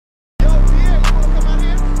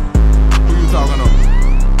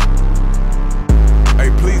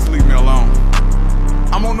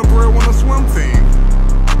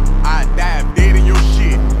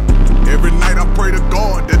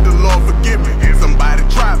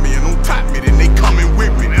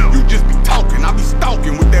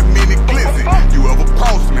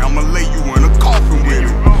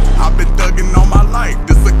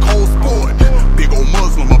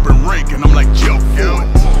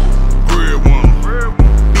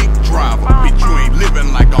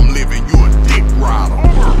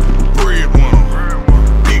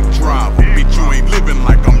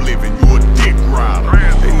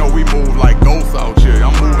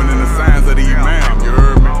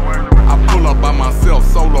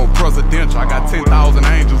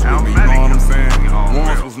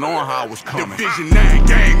was coming. Division 9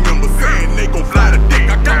 gang members saying they gon' fly the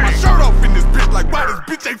dick. I got my shirt off in this bitch like, why this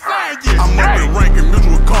bitch ain't flying yet? I'm up in ranking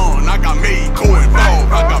mutual con. I got Mexico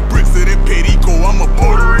involved. I got bricks at it Perico. I'm a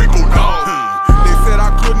Puerto Rico dog. They said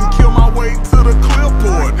I couldn't kill my way to the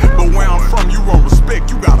clipboard, but where I'm from, you won't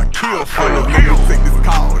respect. You gotta kill for it. Let me take this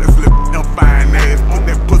call. Let's flip a fine ass. Put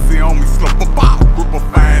that pussy on me, slip a bop, grip a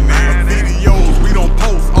fine ass. Videos we don't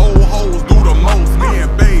post. Old hoes do the most. Me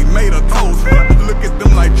and Babe made a toast. Look at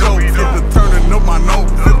them like jokes. Get the turning up my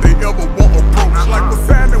nose. If they ever want approach, like what's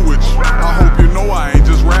happening with you? I hope you know I ain't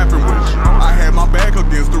just rapping with you. I had my back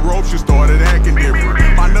against the rope. She started acting different.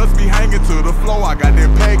 My nuts be hanging to the floor. I got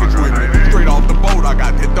that package with me. Straight off the boat, I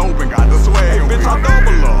got that dope and got the swag. Hey, bitch, I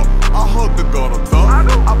double up. I hug the gutter tough.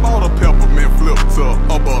 I bought a peppermint flip to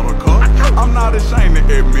a buttercup. I'm not ashamed to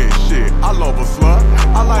admit shit. I love a slut.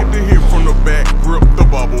 I like to hit from the back, grip the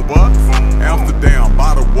bubble butt. Amsterdam,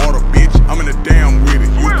 by the water, bitch. I'm in the damn with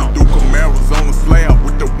it. Used to do Camaros on the slab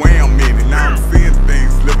with the wham in it. Now I'm seeing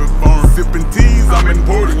things, living firm, sipping teas. I'm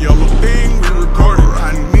importing yellow thing. We recording,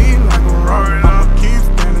 riding me like a rock. I'ma keep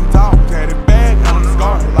standing tall, tatted bad on the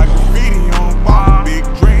scar like graffiti on the wall. Big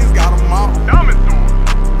dreams, got them all.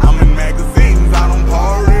 I'm in magazines, I don't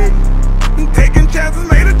party. Taking chances,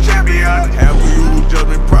 made a champion. Half of you who judge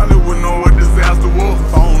me probably would know what disaster was.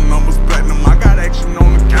 Phone numbers platinum, I got action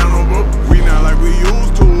on the counter. We not like we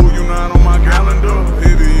used to, you not on my calendar.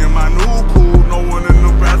 Hitty in my new cool, no one in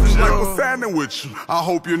the passenger. Like what's happening with you? I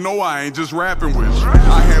hope you know I ain't just rapping with you.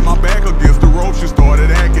 I had my back against the rope, she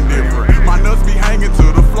started acting different. My nuts be hanging to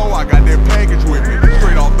the floor, I got that package with me.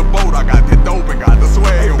 Straight off the boat, I got that dope and got the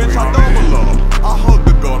swag. Hey, bitch, I double up. I hug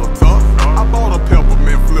the gutter tough. I bought a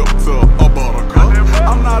peppermint flip to a buttercup.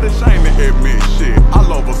 I'm not ashamed to admit shit. I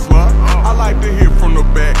love a slut. I like to hit from the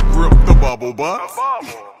back, grip the bubble butt.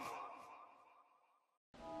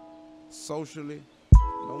 Socially,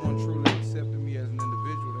 no one truly accepted me as an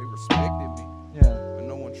individual. They respected me, but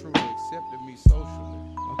no one truly accepted me socially.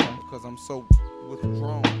 Because I'm so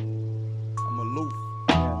withdrawn. I'm aloof.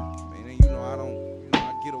 And then, I don't, I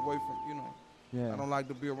get away from, I don't like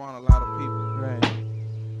to be around a lot of people.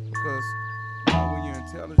 Because when you're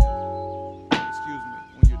intelligent,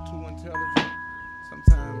 when you're too intelligent,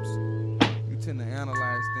 sometimes you tend to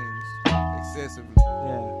analyze things excessively.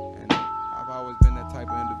 And I've always been that type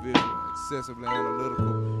of individual, excessively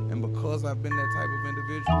analytical. And because I've been that type of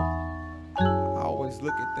individual, I always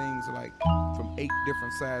look at things like from 8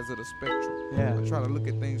 different sides of the spectrum. I try to look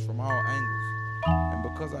at things from all angles. And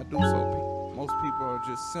because I do so, most people are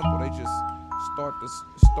just simple. They just start the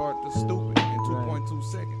stupid in 2.2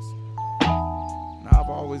 seconds. Now, I've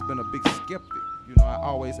always been a big skeptic. I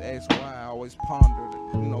always asked why. I always pondered.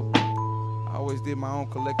 I always did my own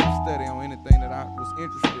collective study on anything that I was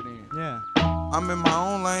interested in. I'm in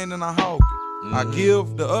my own lane and I hog it. I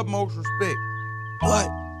give the utmost respect, but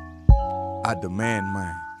I demand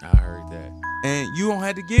mine. I heard that. And you don't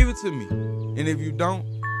have to give it to me. And if you don't,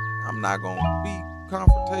 I'm not going to be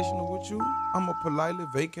confrontational with you. I'm going to politely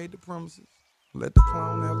vacate the premises. Let the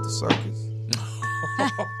clown have the circus.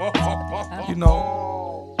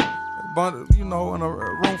 But in a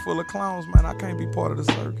room full of clowns, man, I can't be part of the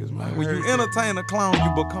circus, man. When you entertain a clown,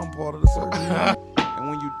 you become part of the circus. And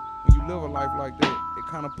when you live a life like that, it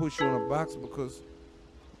kind of puts you in a box because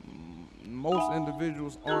most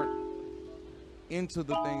individuals aren't into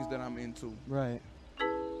the things that I'm into.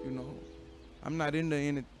 I'm not into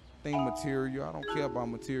anything material. I don't care about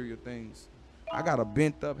material things. I got a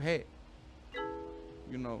bent up hat,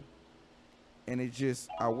 and it just,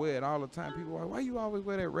 I wear it all the time. People are like, why you always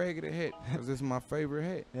wear that raggedy hat? Because it's my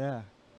favorite hat.